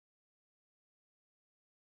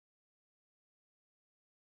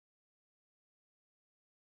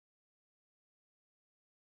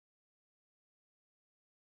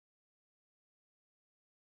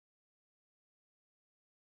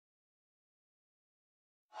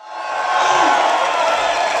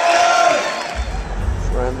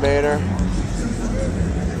Bader.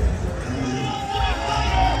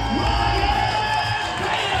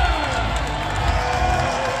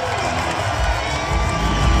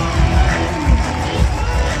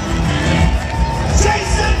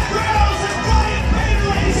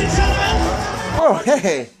 Oh,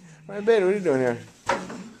 hey! Ryan Bader, what are you doing here?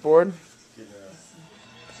 Bored?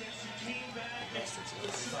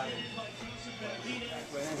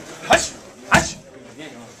 Hush! Hush!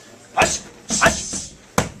 Hush! Hush!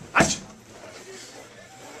 Hush!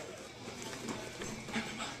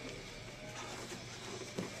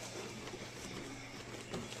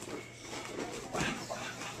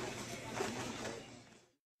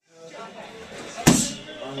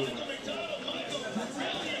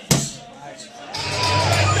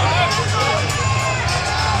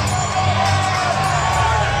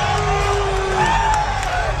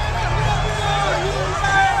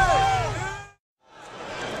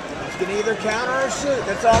 He can either counter or shoot.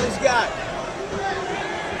 That's all he's got.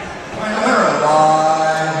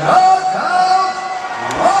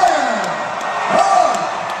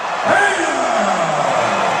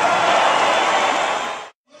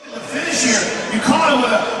 The finish here, you caught him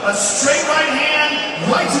with a straight right hand,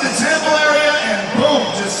 right to the temple area, and boom,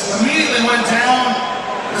 just immediately went down.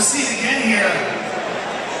 Let's see it again here.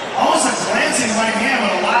 Almost a glancing right hand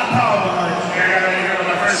with a lot of power behind it. Yeah,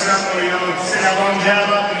 my first round, send that long jab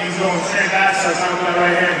up, and he's going straight back, so it's not with that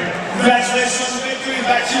right hand. Congratulations on the victory,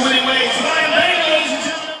 back to winning ways. Ryan Bader, ladies and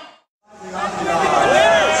gentlemen.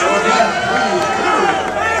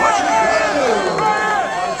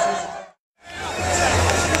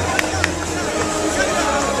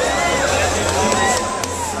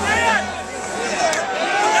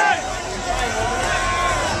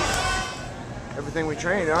 Everything we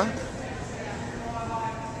trained, huh?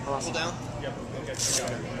 Pull down. Yep, okay, you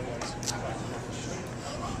got it.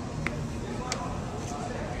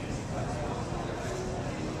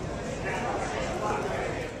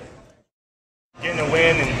 Getting a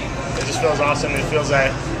win, and it just feels awesome. It feels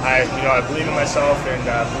that I believe in myself and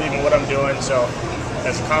believe in what I'm doing. So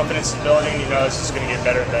as confidence is building, it's just going to get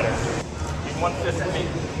better and better. Need 1/5 for me.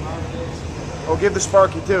 Oh, give the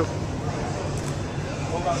Sparky too.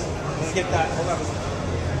 Hold on. Let's get that. Hold on.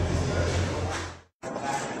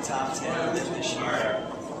 Top 10 this year.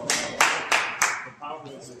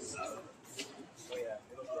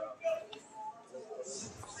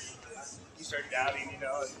 You start doubting, it's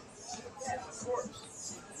a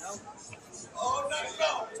corpse. Oh, no,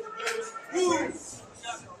 no.